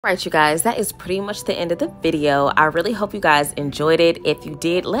Alright, you guys, that is pretty much the end of the video. I really hope you guys enjoyed it. If you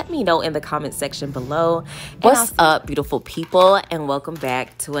did, let me know in the comment section below. What's up, beautiful people, and welcome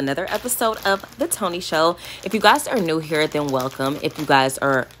back to another episode of the Toni Show. If you guys are new here, then welcome. If you guys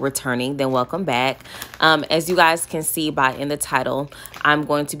are returning, then welcome back. As you guys can see in the title, I'm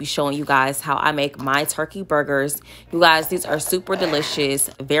going to be showing you guys how I make my turkey burgers. You guys, these are super delicious,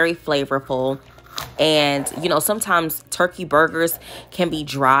 very flavorful. And you know, sometimes turkey burgers can be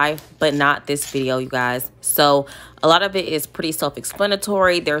dry, but not this video, you guys. So a lot of it is pretty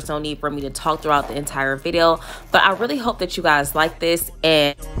self-explanatory. There's no need for me to talk throughout the entire video, but I really hope that you guys like this.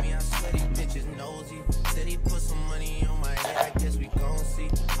 And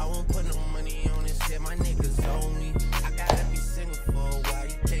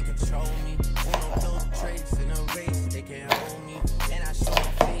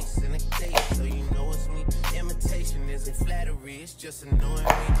it's just annoying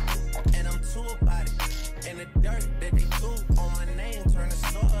me, and I'm too about it. And the dirt that they threw on my name turned to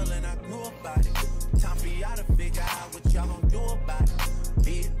soil, and I grew about it. Time for y'all to figure out what y'all gonna do about it.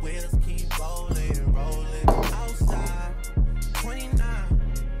 Big wheels keep rolling and rolling. Outside, 29,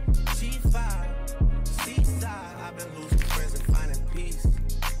 G5, seaside. I've been losing friends and finding peace,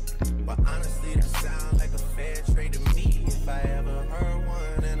 but honestly, that sounds like a fair trade to me. If I ever heard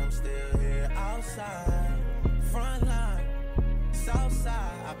one, and I'm still here outside, front line.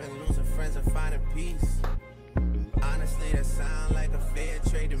 Southside, I've been losing friends and finding peace. Honestly, that sound like a fair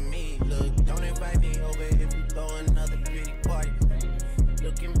trade to me. Look, don't invite me over if you throw another pretty party.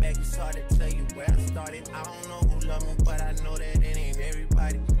 Looking back, it's hard to tell you where I started. I don't know who loved me, but I know that it ain't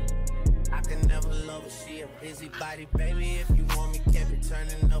everybody. I can never love her, she a busybody. Baby, if you want me, can't be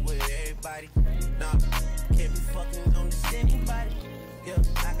turning up with everybody. Nah, can't be fucking on this anybody. Yeah,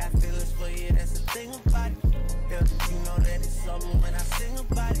 I got feelings for you, that's the thing about it. Yeah, you know that it's something when I sing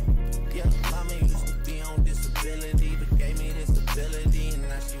about it. Yeah, mama used to be on disability, but gave me this ability, and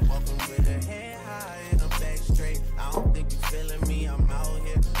now she walking with her head high and her back straight. I don't think you feeling me, I'm out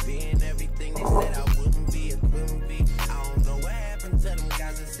here being everything they said I wouldn't be, it couldn't be. I don't know what happened to them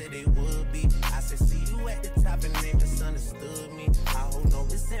guys that said they would be. I said, see you at the top and they misunderstood me. I hold no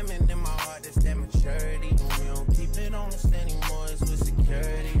resentment in my heart, that's that maturity. And we don't keep it on us anymore, it's with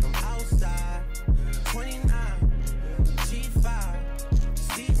security. I'm outside, 29, G5,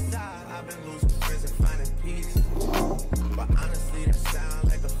 seaside. I've been losing friends and finding peace, but honestly, that sounds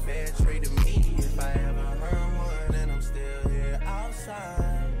like a fair trade to me. If I ever heard one, and I'm still here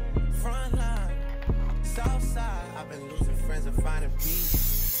outside, front line, south side. I've been losing friends and finding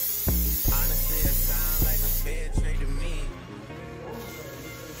peace. Honestly, that sounds like a fair trade to me.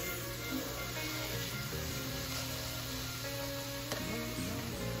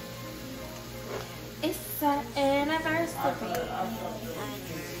 it's an anniversary.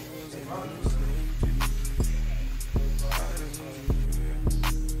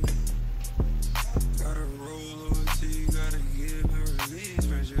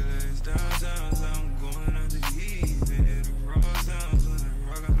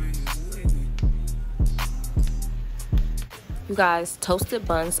 You guys, toasted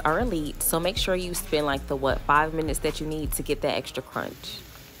buns are elite, so make sure you spend like the 5 minutes that you need to get that extra crunch.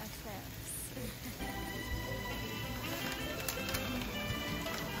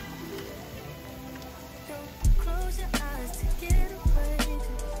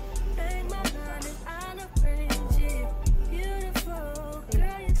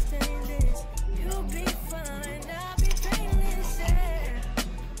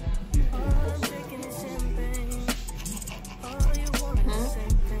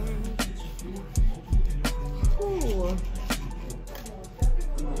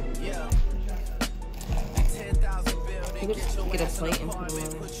 Get a plate and put them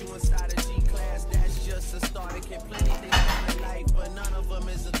on. That's just a start. It can plenty things in life, but none of them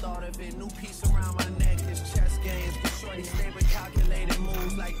is a thought of it. New piece around my neck is chess games. Shorty stay with calculated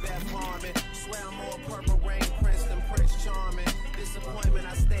moves like Beth Harmon. Swear I'm more purple rain prince than Prince Charming. Disappointment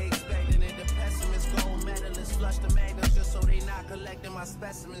I stay expecting it. The pessimist gold medalists flush the magnums just so they not collecting my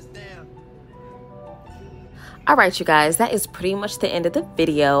specimens down. Alright, you guys, that is pretty much the end of the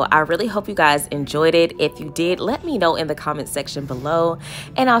video. I really hope you guys enjoyed it. If you did, let me know in the comment section below,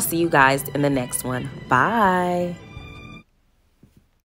 and I'll see you guys in the next one. Bye.